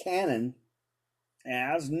Testament canon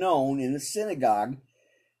as known in the synagogue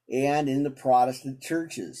and in the Protestant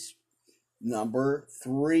churches. Number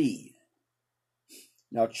 3.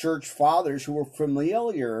 Now, church fathers who were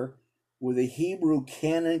familiar with the Hebrew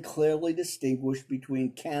canon clearly distinguished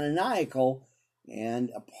between canonical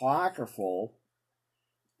and apocryphal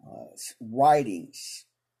writings.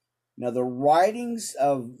 Now, the writings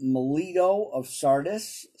of Melito of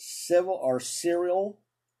Sardis, Cyril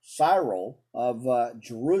of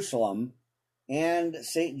Jerusalem, and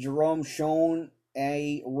St. Jerome shown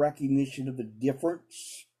a recognition of the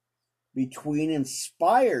difference between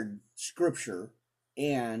inspired scripture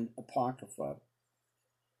and apocrypha.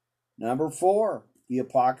 Number 4, the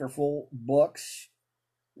apocryphal books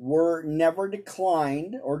were never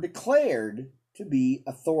declined or declared to be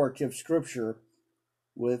authoritative scripture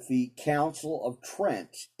with the Council of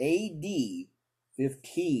Trent, A.D.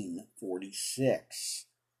 1546.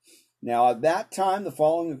 Now, at that time, the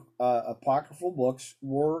following apocryphal books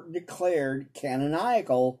were declared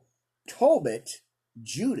canonical: Tobit,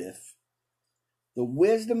 Judith, the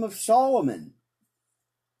Wisdom of Solomon,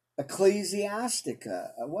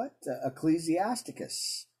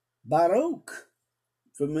 Ecclesiasticus, Baruch.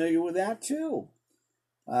 Familiar with that too.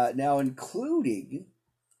 Now, including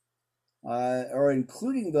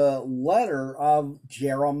the letter of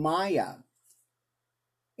Jeremiah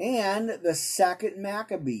and the 2nd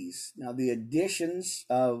Maccabees. Now, the additions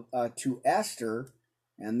to Esther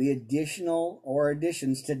and the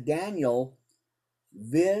additions to Daniel,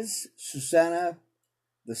 viz. Susanna,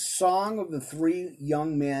 the Song of the Three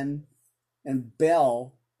Young Men, and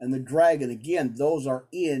Bel and the Dragon. Again, those are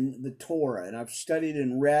in the Torah, and I've studied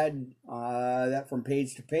and read that from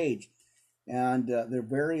page to page. And they're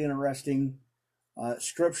very interesting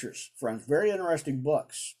scriptures, friends. Very interesting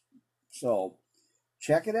books. So,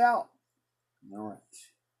 check it out. All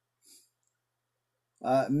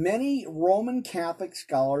right. Many Roman Catholic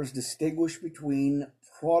scholars distinguish between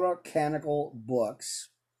proto-canonical books,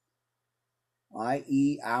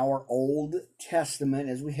 i.e. our Old Testament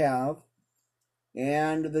as we have,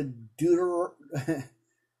 and the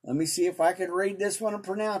let me see if I can read this one and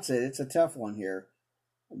pronounce it. It's a tough one here.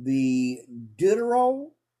 The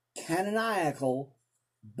deuterocanonical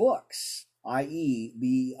books, i.e.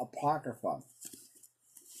 the Apocrypha.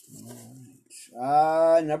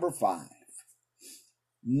 All right. Number 5.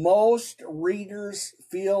 Most readers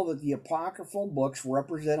feel that the apocryphal books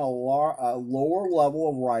represent a lower level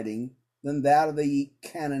of writing than that of the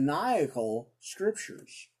canonical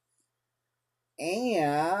scriptures.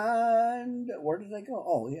 And where did they go?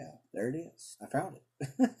 Oh, yeah, there it is. I found it.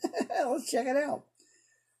 Let's check it out.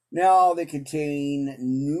 Now, they contain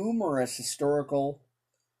numerous historical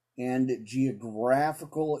and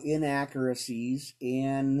geographical inaccuracies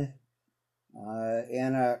and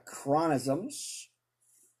anachronisms,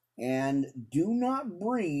 and do not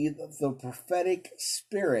breathe the prophetic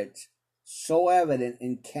spirit so evident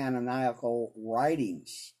in canonical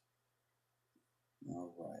writings.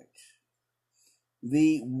 All right.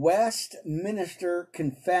 The Westminster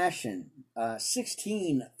Confession,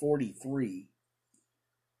 1643,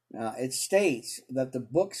 it states that the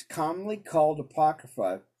books commonly called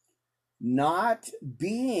Apocrypha, not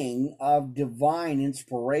being of divine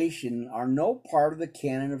inspiration, are no part of the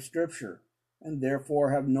canon of Scripture, and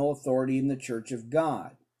therefore have no authority in the Church of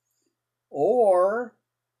God, or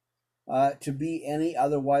to be any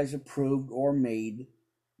otherwise approved or made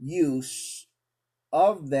use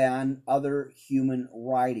of than other human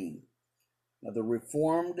writing. Now, the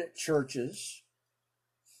Reformed churches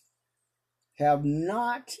have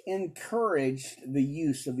not encouraged the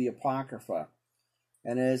use of the Apocrypha,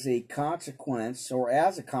 and as a consequence,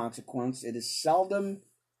 it is seldom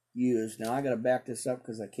used. Now, I got to back this up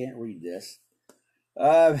because I can't read this.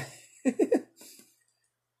 Let's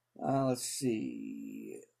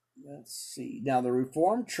see. Now, the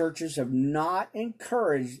Reformed churches have not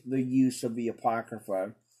encouraged the use of the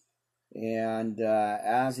Apocrypha, and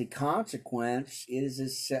as a consequence, it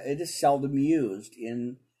is seldom used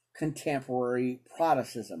in contemporary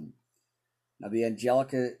Protestantism. Now, the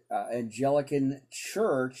Anglican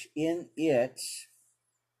Church, in its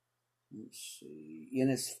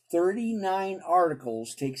 39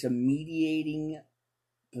 articles, takes a mediating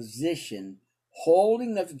position,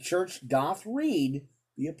 holding that the Church doth read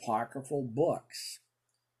the apocryphal books.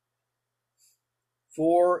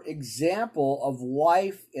 For example of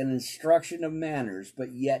life and instruction of manners,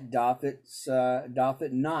 but yet doth it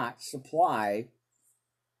not supply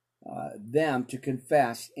them to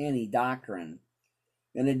confess any doctrine.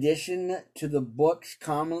 In addition to the books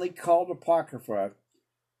commonly called Apocrypha,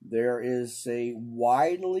 there is a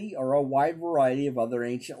wide variety of other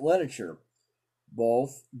ancient literature,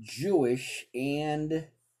 both Jewish and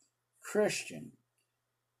Christian,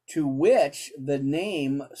 to which the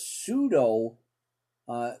name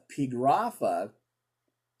pseudepigrapha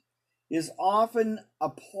is often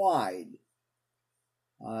applied.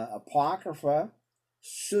 Apocrypha,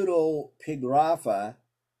 pseudepigrapha,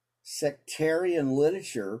 sectarian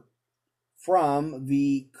literature from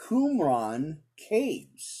the Qumran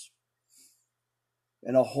caves,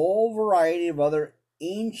 and a whole variety of other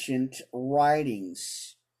ancient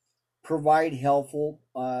writings provide helpful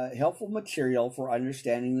material for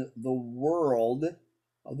understanding the world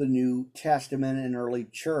of the New Testament and early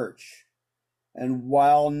church. And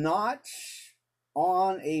while not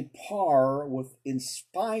on a par with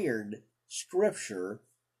inspired Scripture,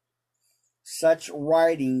 such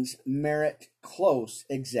writings merit close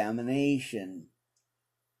examination.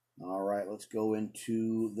 All right, let's go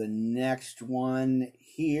into the next one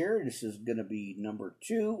here. This is going to be number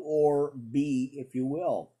 2, or B, if you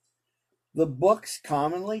will. The books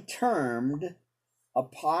commonly termed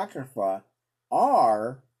Apocrypha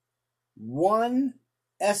are 1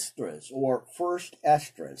 Esdras, or First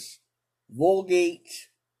Esdras, Vulgate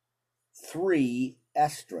 3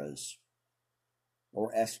 Esdras,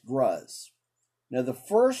 or Esdras. Now, the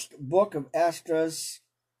first book of Esdras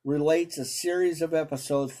relates a series of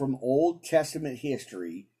episodes from Old Testament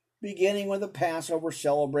history, beginning with the Passover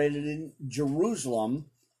celebrated in Jerusalem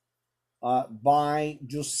by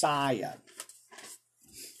Josiah.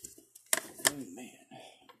 Oh, man.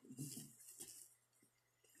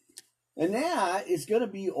 And that is going to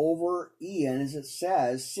be over in, as it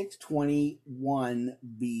says, 621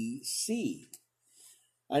 BC.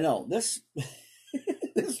 I know, this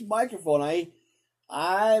this microphone,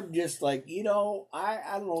 I'm just like, I don't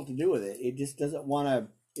know what to do with it. It just doesn't want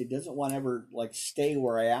to ever like stay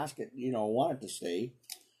where I ask it, want it to stay.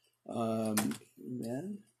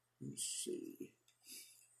 Then let's see.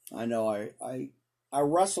 I know I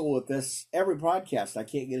wrestle with this every podcast. I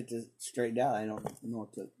can't get it to straighten out. I don't know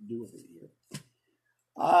what to do with it here.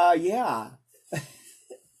 Yeah.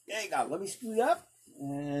 Hang on, let me scoot up.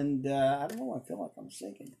 And I don't know, I feel like I'm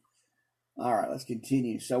sinking. All right, let's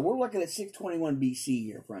continue. So we're looking at 621 BC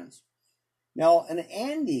here, friends. Now, an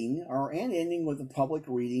ending with the public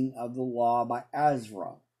reading of the law by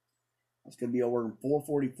Ezra. That's going to be over in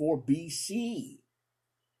 444 BC.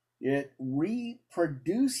 It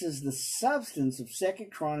reproduces the substance of 2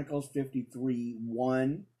 Chronicles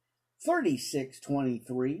 53:1,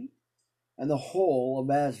 36:23, and the whole of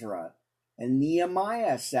Ezra, and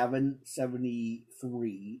Nehemiah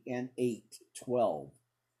 7:73 and 8:12.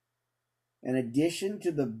 In addition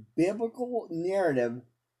to the biblical narrative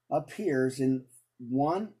appears in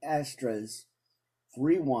 1 Esdras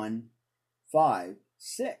 3:1, 5,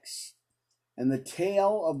 6, and the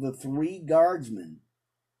tale of the 3 guardsmen,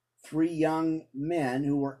 3 young men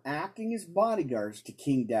who were acting as bodyguards to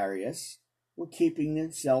King Darius, were keeping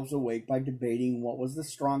themselves awake by debating what was the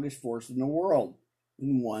strongest force in the world.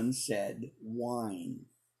 And one said wine.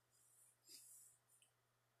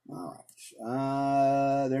 All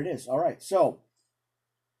right. There it is. All right. So,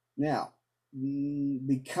 now,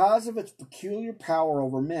 because of its peculiar power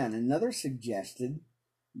over men, another suggested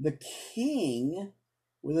the king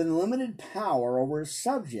with unlimited power over his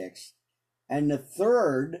subjects, and the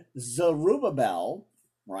third, Zerubbabel,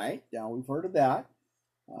 right? Now we've heard of that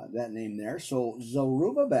name there. So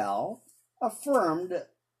Zerubbabel affirmed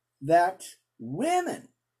that women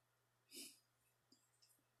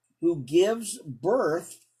who gives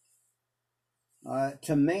birth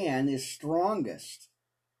to man is strongest,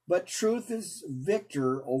 but truth is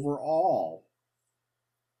victor over all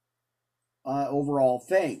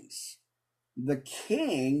things. The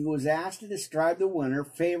king was asked to describe the winner,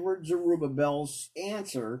 favored Zerubbabel's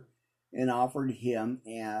answer, and offered him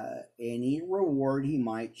any reward he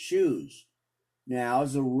might choose. Now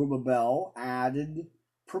Zerubbabel asked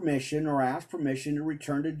permission to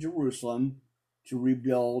return to Jerusalem to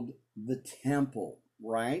rebuild the temple,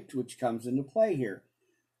 right? Which comes into play here.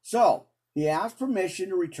 So he asked permission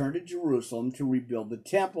to return to Jerusalem to rebuild the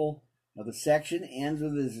temple. Now the section ends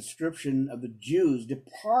with a description of the Jews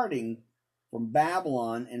departing from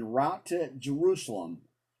Babylon en route to Jerusalem.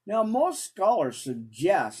 Now most scholars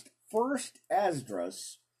suggest First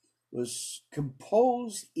Esdras was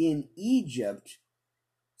composed in Egypt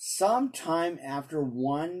sometime after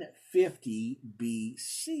 150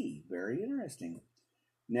 BC. Very interesting.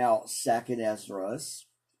 Now, Second Esdras,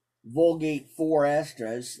 Vulgate 4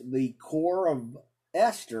 Esdras, the core of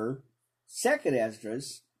Esther, Second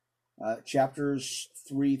Esdras, chapters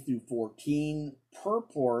 3 through 14,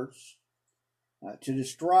 purports to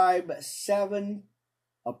describe 7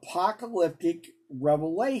 apocalyptic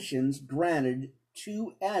revelations granted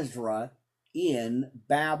to Ezra in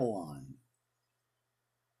Babylon.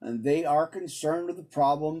 And they are concerned with the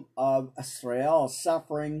problem of Israel's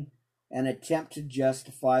suffering and attempt to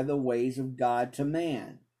justify the ways of God to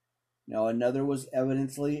man. Now, another was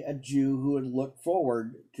evidently a Jew who had looked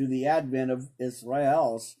forward to the advent of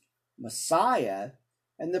Israel's Messiah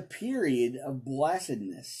and the period of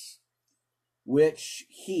blessedness which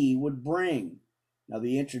he would bring. Now,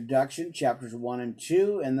 the introduction, chapters 1 and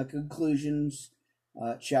 2, and the conclusions,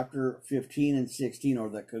 chapter 15 and 16, or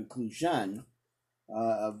the conclusion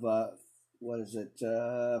of,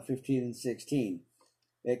 15 and 16.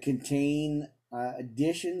 It contain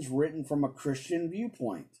additions written from a Christian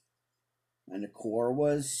viewpoint. And the core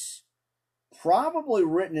was probably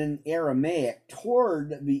written in Aramaic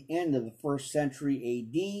toward the end of the 1st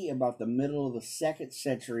century AD, about the middle of the 2nd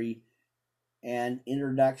century, and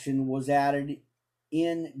introduction was added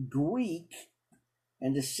in Greek,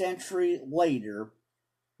 and a century later,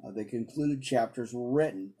 the concluded chapters were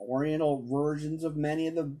written. Oriental versions of many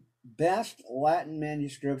of the best Latin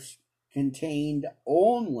manuscripts contained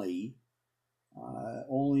only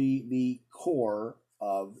the core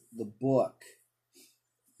of the book.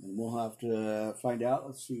 And we'll have to find out.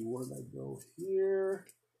 Let's see, where did I go here?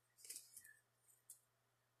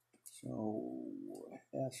 So,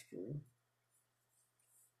 Esther.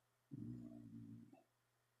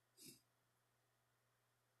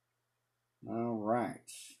 All right.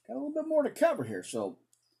 Got a little bit more to cover here, so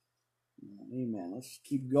amen. Let's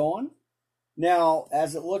keep going. Now,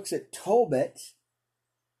 as it looks at Tobit,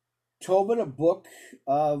 a book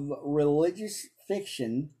of religious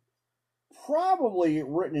fiction, probably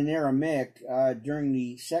written in Aramaic during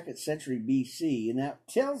the 2nd century BC, and that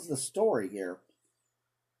tells the story here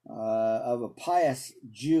of a pious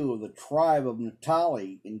Jew of the tribe of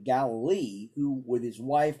Naphtali in Galilee, who, with his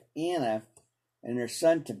wife Anna and their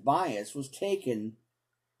son Tobias, was taken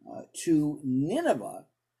to Nineveh.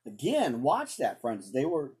 Again, watch that, friends. They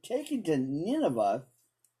were taken to Nineveh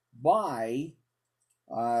by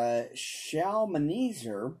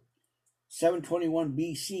Shalmaneser, 721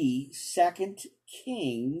 BC, 2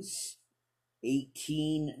 Kings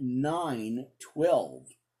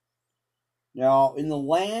 18:9-12. Now, in the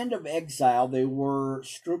land of exile, they were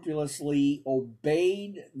scrupulously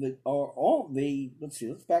obeyed let's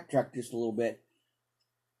backtrack just a little bit.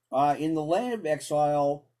 In the land of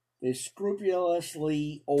exile, they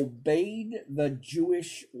scrupulously obeyed the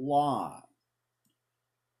Jewish law.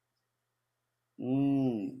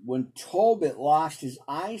 When Tobit lost his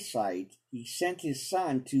eyesight, he sent his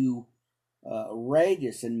son to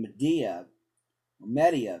Rages in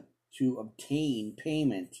Media to obtain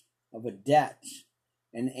payment of a debt.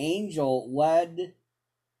 An angel led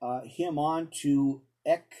him on to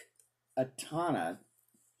Ecbatana,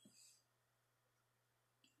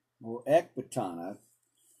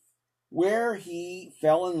 where he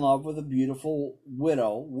fell in love with a beautiful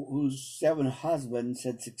widow whose 7 husbands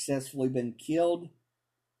had successfully been killed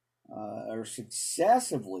or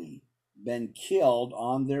successively been killed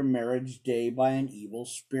on their marriage day by an evil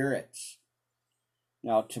spirit.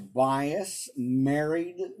 Now, Tobias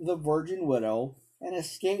married the virgin widow and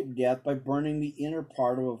escaped death by burning the inner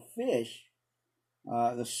part of a fish,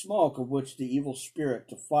 the smoke of which the evil spirit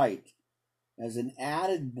to fight. As an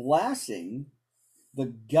added blessing,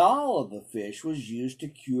 the gall of the fish was used to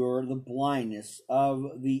cure the blindness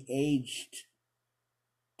of the aged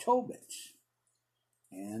Tobit.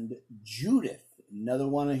 And Judith, another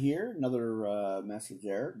one here, another message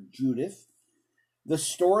there, Judith. The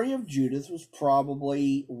story of Judith was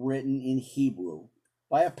probably written in Hebrew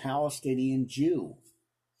by a Palestinian Jew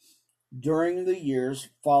during the years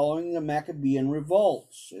following the Maccabean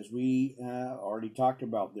revolts, as we already talked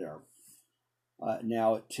about there.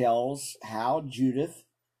 Now it tells how Judith,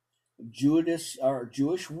 or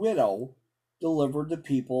Jewish widow, delivered the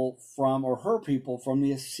people from, or her people from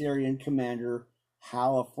the Assyrian commander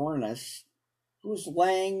Holofernes, who was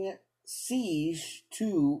laying siege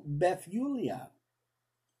to Bethulia.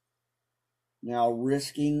 Now,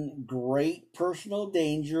 risking great personal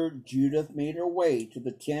danger, Judith made her way to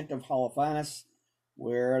the tent of Holofernes,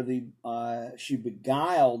 where she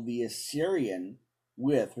beguiled the Assyrian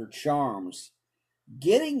with her charms,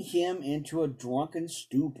 getting him into a drunken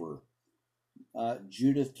stupor.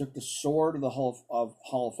 Judith took the sword of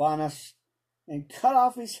Holofernes and cut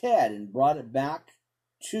off his head and brought it back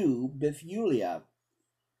to Bethulia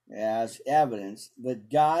as evidence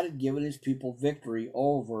that God had given his people victory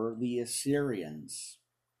over the Assyrians.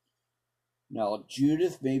 Now,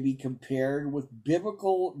 Judith may be compared with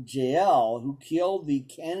biblical Jael, who killed the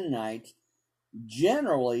Canaanite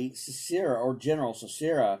General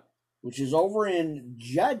Sisera, which is over in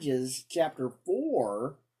Judges chapter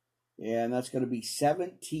 4, and that's going to be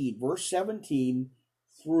verse 17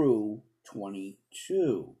 through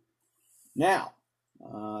 22. Now,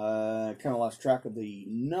 kind of lost track of the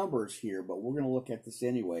numbers here, but we're going to look at this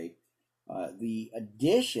anyway. The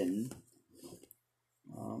addition,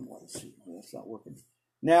 let's see, that's not working.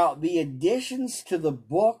 Now, the additions to the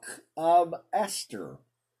book of Esther,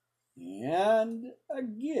 and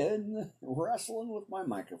again, wrestling with my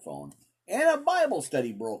microphone, and a Bible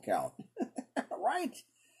study broke out, right?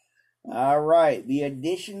 All right, the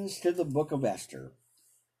additions to the book of Esther.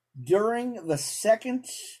 During the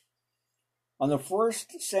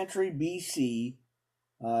 1st century BC,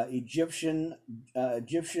 Egyptian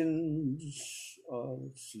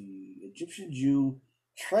Jew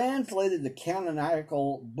translated the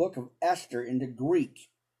canonical book of Esther into Greek,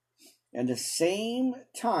 and the same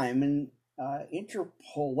time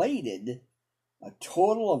interpolated a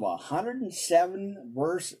total of 107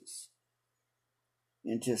 verses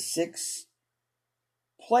into 6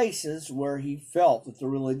 places where he felt that the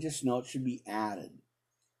religious note should be added.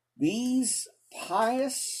 These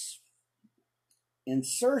pious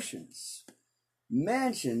insertions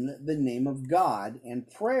mention the name of God and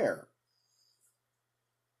prayer.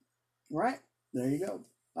 Right? There you go.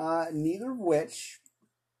 Neither of which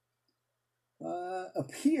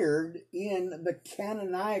appeared in the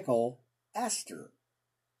canonical Esther.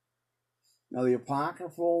 Now, the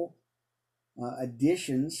apocryphal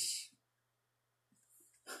additions,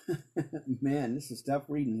 man, this is tough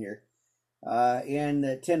reading here. In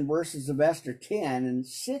the 10 verses of Esther 10 and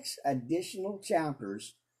 6 additional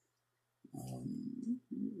chapters.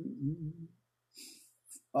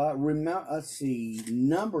 Let's see,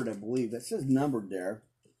 numbered, I believe. It says numbered there.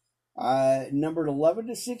 Numbered 11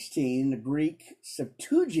 to 16, the Greek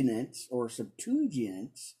Septuagint.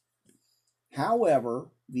 However,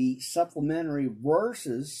 the supplementary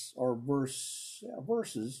verses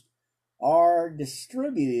are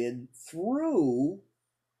distributed through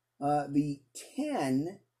the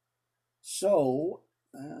 10. So,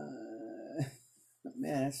 man,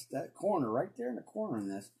 that's that corner right there in the corner in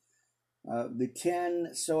this. The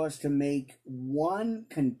 10 so as to make one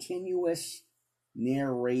continuous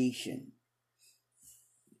narration.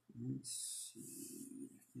 Let's see.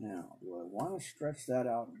 Now, do I want to stretch that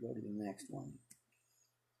out and go to the next one?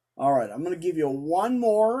 All right, I'm going to give you one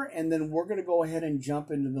more, and then we're going to go ahead and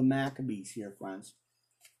jump into the Maccabees here, friends.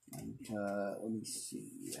 And let me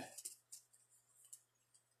see.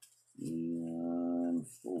 And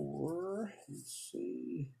 4. Let's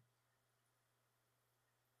see.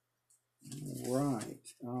 All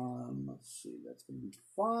right. Let's see. That's going to be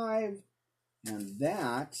 5. And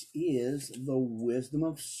that is the Wisdom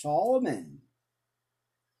of Solomon.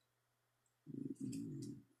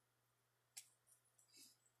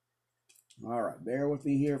 All right. Bear with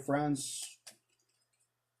me here, friends.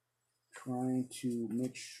 trying to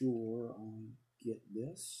make sure I get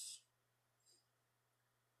this.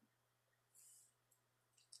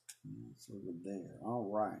 It's over there. All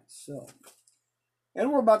right, so.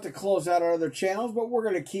 And we're about to close out our other channels, but we're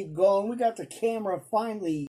going to keep going. We got the camera finally